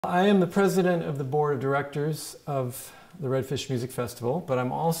I am the president of the board of directors of the Redfish Music Festival, but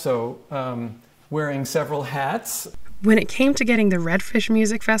I'm also wearing several hats. When it came to getting the Redfish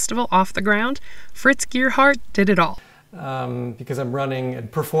Music Festival off the ground, Fritz Gearhart did it all. Because I'm running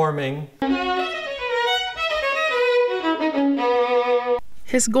and performing.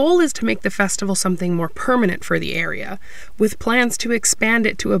 His goal is to make the festival something more permanent for the area, with plans to expand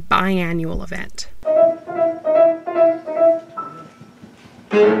it to a biannual event.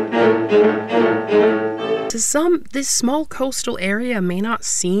 To some, this small coastal area may not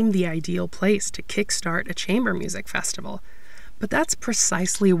seem the ideal place to kickstart a chamber music festival, but that's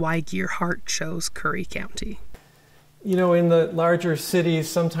precisely why Gearhart chose Curry County. You know, in the larger cities,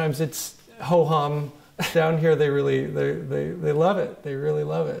 sometimes it's ho-hum. Down here, they love it. They really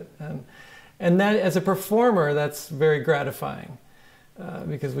love it, and that, as a performer, that's very gratifying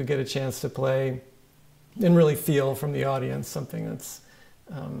because we get a chance to play and really feel from the audience something that's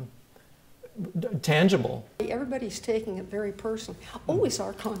tangible. Everybody's taking it very personally. Oh, is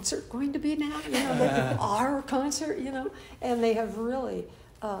our concert going to be now? You know, our concert, you know, and they have really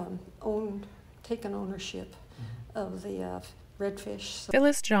taken ownership of the Redfish.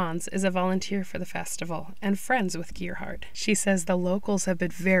 Phyllis Johns is a volunteer for the festival and friends with Gearhart. She says the locals have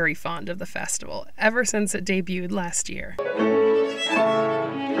been very fond of the festival ever since it debuted last year.